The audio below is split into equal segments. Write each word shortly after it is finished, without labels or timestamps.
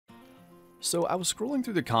So I was scrolling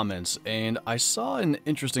through the comments and I saw an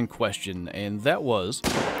interesting question, and that was,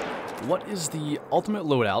 what is the ultimate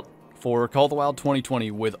loadout for Call of the Wild 2020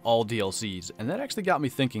 with all DLCs? And that actually got me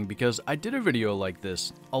thinking, because I did a video like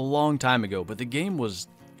this a long time ago, but the game was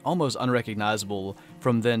almost unrecognizable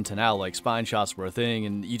from then to now. Like, spine shots were a thing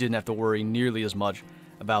and you didn't have to worry nearly as much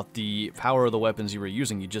about the power of the weapons you were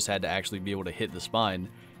using. You just had to actually be able to hit the spine,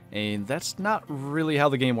 and that's not really how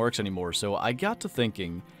the game works anymore. So I got to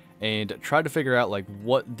thinking and tried to figure out like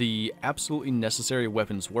what the absolutely necessary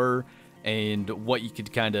weapons were and what you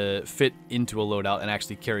could kind of fit into a loadout and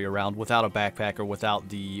actually carry around without a backpack or without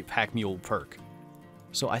the pack mule perk.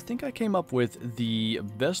 So I think I came up with the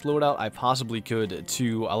best loadout I possibly could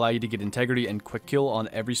to allow you to get integrity and quick kill on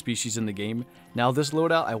every species in the game. Now, this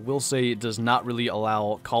loadout, I will say, does not really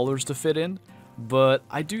allow collars to fit in, but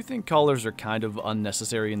I do think collars are kind of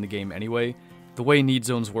unnecessary in the game anyway. The way need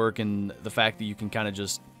zones work and the fact that you can kind of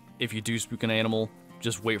just, if you do spook an animal,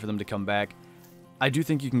 just wait for them to come back, I do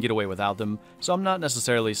think you can get away without them. So I'm not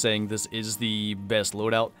necessarily saying this is the best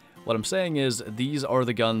loadout. What I'm saying is these are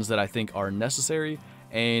the guns that I think are necessary,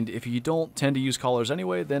 and if you don't tend to use collars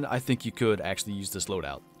anyway, then I think you could actually use this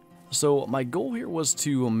loadout. So my goal here was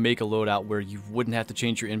to make a loadout where you wouldn't have to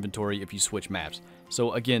change your inventory if you switch maps.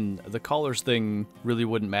 So again, the collars thing really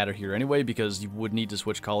wouldn't matter here anyway, because you would need to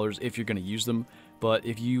switch collars if you're going to use them. But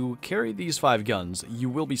if you carry these 5 guns, you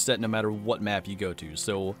will be set no matter what map you go to.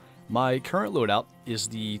 So my current loadout is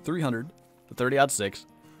the 300, the 30-06,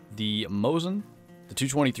 the Mosin, the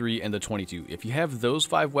 223, and the 22. If you have those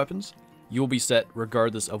 5 weapons, you'll be set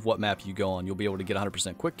regardless of what map you go on. You'll be able to get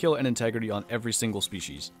 100% quick kill and integrity on every single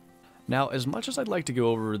species. Now, as much as I'd like to go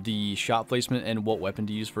over the shot placement and what weapon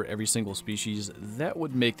to use for every single species, that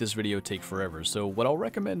would make this video take forever. So what I'll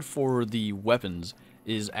recommend for the weapons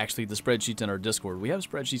is actually the spreadsheets in our Discord. We have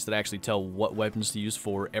spreadsheets that actually tell what weapons to use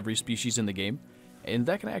for every species in the game, and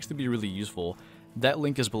that can actually be really useful. That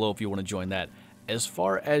link is below if you want to join that. As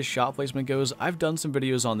far as shot placement goes, I've done some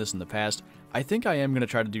videos on this in the past. I think I am going to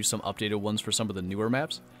try to do some updated ones for some of the newer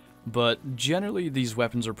maps, but generally these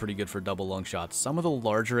weapons are pretty good for double lung shots. Some of the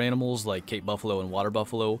larger animals like Cape Buffalo and Water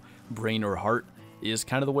Buffalo, brain or heart is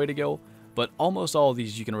kind of the way to go, but almost all of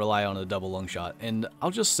these you can rely on a double lung shot. And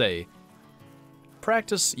I'll just say,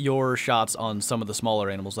 practice your shots on some of the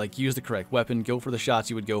smaller animals. Like, use the correct weapon, go for the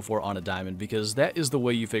shots you would go for on a diamond, because that is the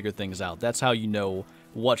way you figure things out. That's how you know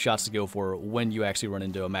what shots to go for when you actually run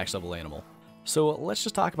into a max level animal. So let's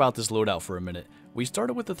just talk about this loadout for a minute. We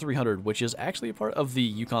started with the 300, which is actually a part of the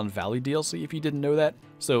Yukon Valley DLC, if you didn't know that.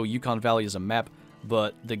 So Yukon Valley is a map,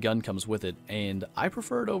 but the gun comes with it, and I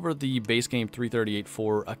prefer it over the base game 338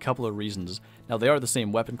 for a couple of reasons. Now, they are the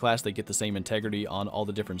same weapon class, they get the same integrity on all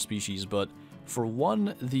the different species, but for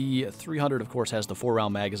one, the 300 of course has the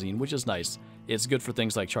 4-round magazine, which is nice. It's good for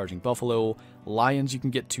things like charging buffalo. Lions you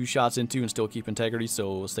can get 2 shots into and still keep integrity,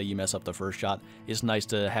 so say you mess up the first shot, it's nice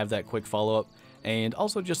to have that quick follow-up. And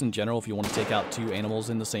also just in general, if you want to take out 2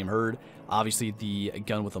 animals in the same herd, obviously the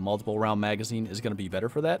gun with a multiple round magazine is going to be better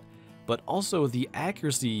for that. But also the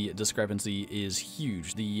accuracy discrepancy is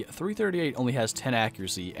huge. The 338 only has 10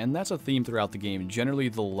 accuracy, and that's a theme throughout the game. Generally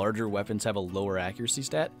the larger weapons have a lower accuracy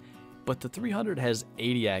stat, but the 300 has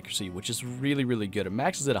 80 accuracy, which is really good. It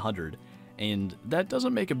maxes at 100, and that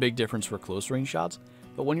doesn't make a big difference for close range shots,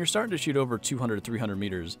 but when you're starting to shoot over 200-300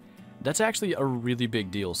 meters, that's actually a really big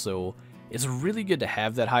deal. So it's really good to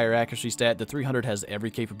have that higher accuracy stat. The 300 has every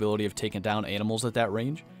capability of taking down animals at that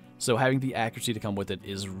range, so having the accuracy to come with it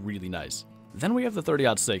is really nice. Then we have the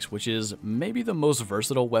 30-06, which is maybe the most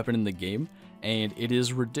versatile weapon in the game, and it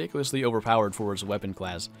is ridiculously overpowered for its weapon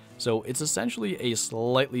class. So it's essentially a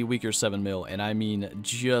slightly weaker 7mm, and I mean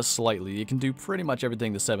just slightly. It can do pretty much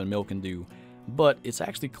everything the 7mm can do, but it's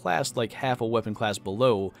actually classed like half a weapon class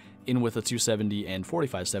below in with a 270 and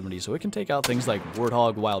 4570, so it can take out things like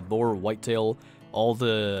warthog, wild boar, whitetail, all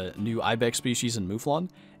the new ibex species in Mouflon,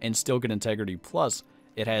 and still get integrity. Plus,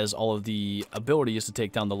 it has all of the abilities to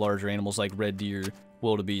take down the larger animals like red deer,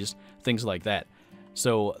 wildebeest, things like that.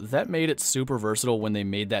 So that made it super versatile when they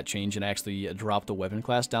made that change and actually dropped the weapon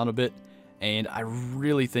class down a bit, and I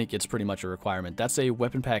really think it's pretty much a requirement. That's a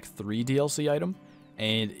Weapon Pack 3 DLC item,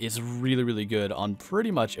 and it's really good on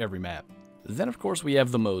pretty much every map. Then of course we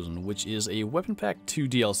have the Mosin, which is a Weapon Pack 2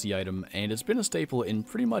 DLC item, and it's been a staple in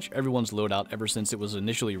pretty much everyone's loadout ever since it was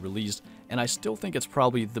initially released, and I still think it's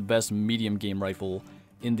probably the best medium game rifle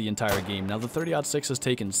in the entire game. Now the 30-06 has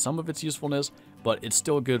taken some of its usefulness, but it's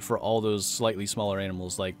still good for all those slightly smaller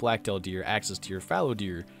animals like black-tailed deer, axis deer, fallow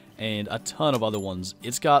deer, and a ton of other ones.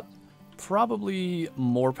 It's got probably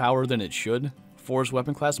more power than it should for its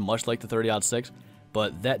weapon class, much like the 30-06,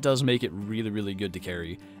 but that does make it really, really good to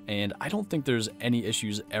carry. And I don't think there's any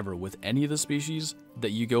issues ever with any of the species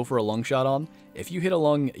that you go for a lung shot on. If you hit a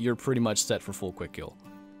lung, you're pretty much set for full quick kill.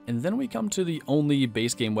 And then we come to the only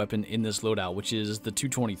base game weapon in this loadout, which is the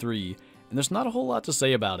 223, and there's not a whole lot to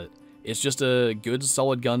say about it. It's just a good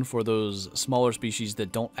solid gun for those smaller species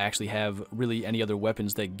that don't actually have really any other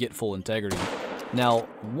weapons that get full integrity. Now,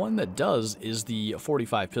 one that does is the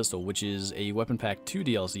 45 pistol, which is a Weapon Pack 2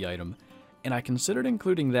 DLC item, and I considered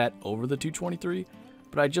including that over the 223,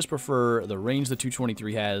 but I just prefer the range the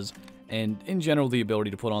 223 has, and in general the ability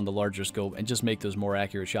to put on the larger scope and just make those more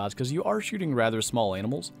accurate shots, because you are shooting rather small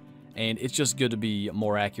animals, and it's just good to be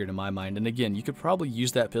more accurate in my mind. And again, you could probably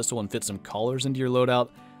use that pistol and fit some collars into your loadout.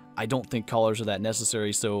 I don't think collars are that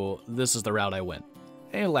necessary, so this is the route I went.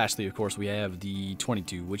 And lastly, of course, we have the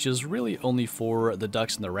 22, which is really only for the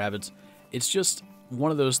ducks and the rabbits. It's just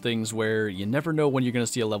one of those things where you never know when you're going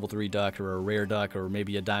to see a level 3 duck or a rare duck or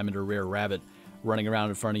maybe a diamond or rare rabbit running around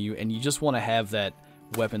in front of you, and you just want to have that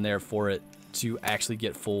weapon there for it to actually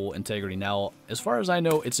get full integrity. Now, as far as I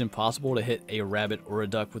know, it's impossible to hit a rabbit or a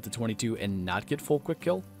duck with the 22 and not get full quick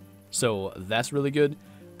kill, so that's really good.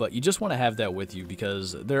 But you just want to have that with you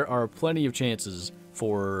because there are plenty of chances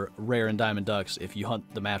for rare and diamond ducks if you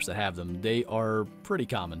hunt the maps that have them. They are pretty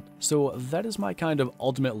common. So that is my kind of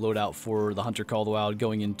ultimate loadout for the Hunter Call of the Wild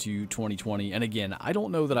going into 2020. And again, I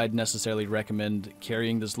don't know that I'd necessarily recommend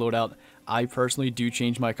carrying this loadout. I personally do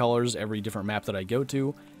change my colors every different map that I go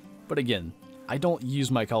to. But again, I don't use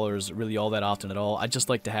my colors really all that often at all. I just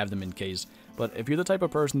like to have them in case. But if you're the type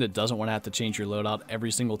of person that doesn't want to have to change your loadout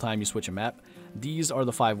every single time you switch a map, these are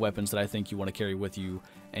the 5 weapons that I think you want to carry with you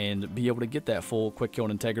and be able to get that full quick kill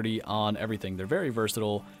and integrity on everything. They're very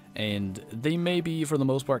versatile, and they may be, for the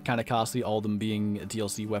most part, kind of costly, all of them being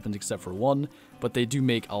DLC weapons except for one, but they do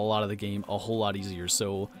make a lot of the game a whole lot easier.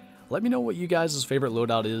 So let me know what you guys' favorite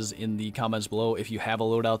loadout is in the comments below. If you have a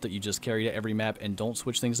loadout that you just carry to every map and don't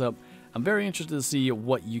switch things up, I'm very interested to see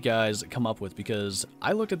what you guys come up with, because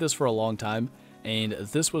I looked at this for a long time, and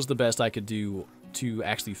this was the best I could do to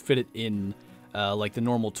actually fit it in like the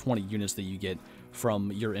normal 20 units that you get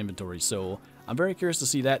from your inventory. So I'm very curious to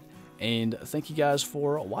see that, and thank you guys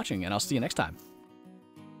for watching, and I'll see you next time.